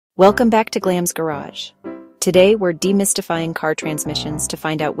Welcome back to Glam's Garage. Today we're demystifying car transmissions to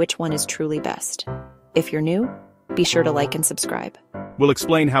find out which one is truly best. If you're new, be sure to like and subscribe. We'll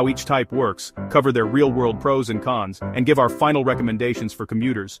explain how each type works, cover their real-world pros and cons, and give our final recommendations for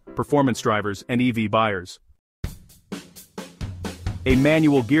commuters, performance drivers, and EV buyers. A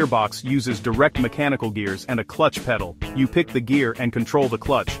manual gearbox uses direct mechanical gears and a clutch pedal. You pick the gear and control the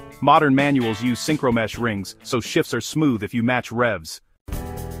clutch. Modern manuals use synchromesh rings, so shifts are smooth if you match revs.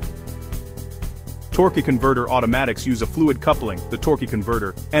 Torque converter automatics use a fluid coupling, the torque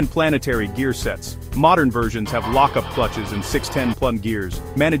converter, and planetary gear sets. Modern versions have lock-up clutches and 610-plumb gears,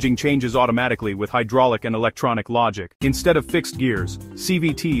 managing changes automatically with hydraulic and electronic logic. Instead of fixed gears,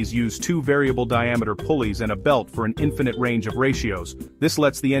 CVTs use two variable diameter pulleys and a belt for an infinite range of ratios. This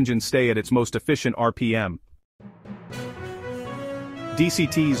lets the engine stay at its most efficient RPM.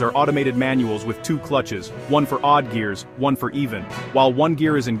 DCTs are automated manuals with two clutches, one for odd gears, one for even. While one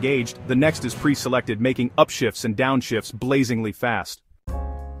gear is engaged, the next is pre-selected, making upshifts and downshifts blazingly fast.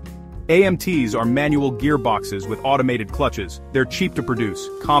 AMTs are manual gearboxes with automated clutches. They're cheap to produce,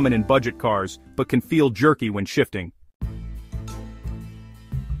 common in budget cars, but can feel jerky when shifting.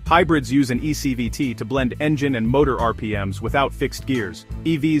 Hybrids use an e-CVT to blend engine and motor RPMs without fixed gears.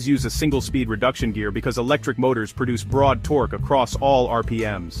 EVs use a single-speed reduction gear because electric motors produce broad torque across all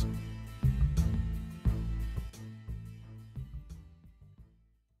RPMs.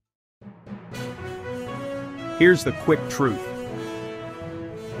 Here's the quick truth.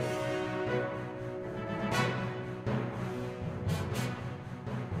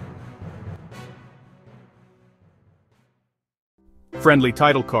 Friendly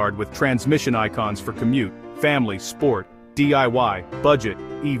title card with transmission icons for commute, family, sport, DIY, budget,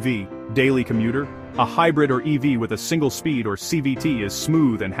 EV, daily commuter. A hybrid or EV with a single speed or CVT is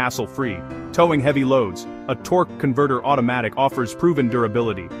smooth and hassle-free. Towing heavy loads, a torque converter automatic offers proven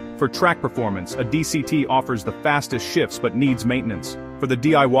durability. For track performance, a DCT offers the fastest shifts but needs maintenance. For the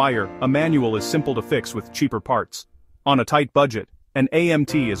DIYer, a manual is simple to fix with cheaper parts. On a tight budget, an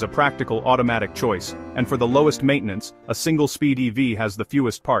AMT is a practical automatic choice, and for the lowest maintenance, a single-speed EV has the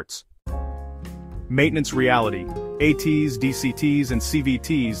fewest parts. Maintenance reality. ATs, DCTs, and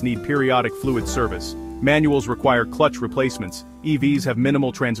CVTs need periodic fluid service. Manuals require clutch replacements. EVs have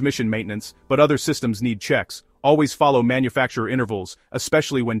minimal transmission maintenance, but other systems need checks. Always follow manufacturer intervals,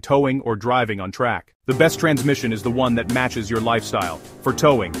 especially when towing or driving on track. The best transmission is the one that matches your lifestyle. For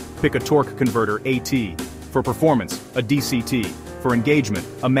towing, pick a torque converter AT. For performance, a DCT. For engagement,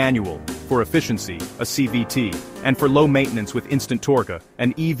 a manual. For efficiency, a CVT. And for low maintenance with instant torque,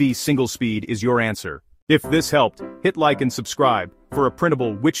 an EV single speed is your answer. If this helped, hit like and subscribe. For a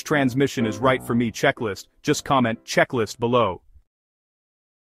printable "Which transmission is right for me" checklist, just comment "checklist" below.